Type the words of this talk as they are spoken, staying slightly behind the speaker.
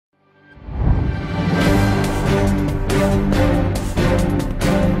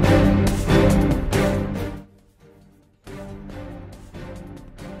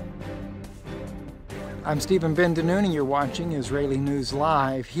I'm Stephen Ben Danoon, and you're watching Israeli News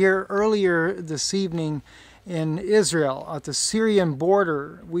Live. Here earlier this evening in Israel at the Syrian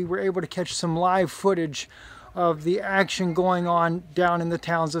border, we were able to catch some live footage of the action going on down in the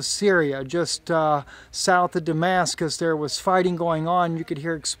towns of Syria. Just south of Damascus, there was fighting going on. You could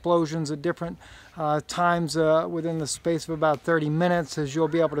hear explosions at different times within the space of about 30 minutes, as you'll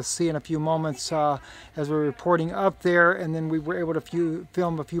be able to see in a few moments as we're reporting up there. And then we were able to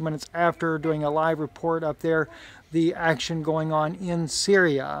film a few minutes after, doing a live report up there, the action going on in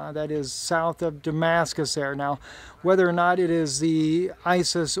Syria, that is south of Damascus there. Now, whether or not it is the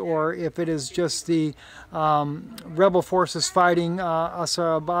ISIS or if it is just the rebel forces fighting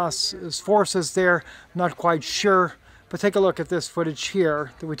Asar Abbas's forces there, I'm not quite sure. But take a look at this footage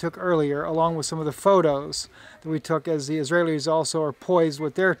here that we took earlier, along with some of the photos that we took as the Israelis also are poised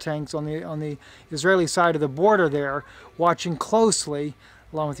with their tanks on the Israeli side of the border there, watching closely,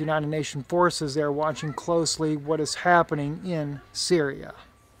 along with United Nations forces there, watching closely what is happening in Syria.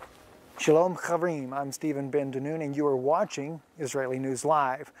 Shalom Chavrim, I'm Stephen Ben Danoon, and you are watching Israeli News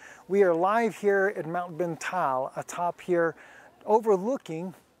Live. We are live here at Mount Ben Tal, atop here,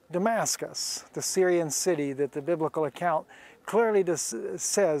 overlooking Damascus, the Syrian city that the biblical account clearly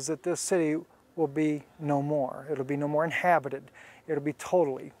says that this city will be no more. It'll be no more inhabited. It'll be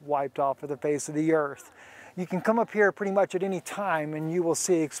totally wiped off of the face of the earth. You can come up here pretty much at any time and you will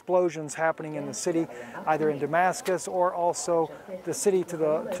see explosions happening in the city, either in Damascus or also the city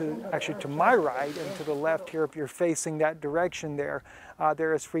actually to my right and to the left here. If you're facing that direction there,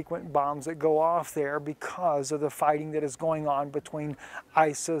 there is frequent bombs that go off there because of the fighting that is going on between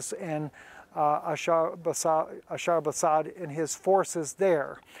ISIS and Ashar Bassad and his forces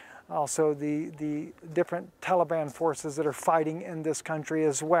there. Also the different Taliban forces that are fighting in this country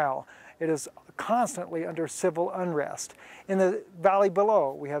as well. It is constantly under civil unrest. In the valley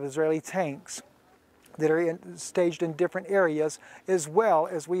below, we have Israeli tanks that are staged in different areas, as well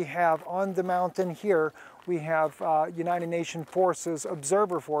as we have on the mountain here, we have United Nations forces,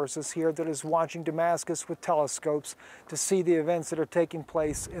 observer forces here that is watching Damascus with telescopes to see the events that are taking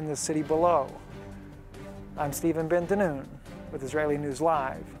place in the city below. I'm Stephen Ben Danoon with Israeli News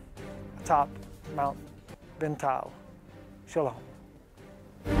Live, atop Mount Ben Tal. Shalom.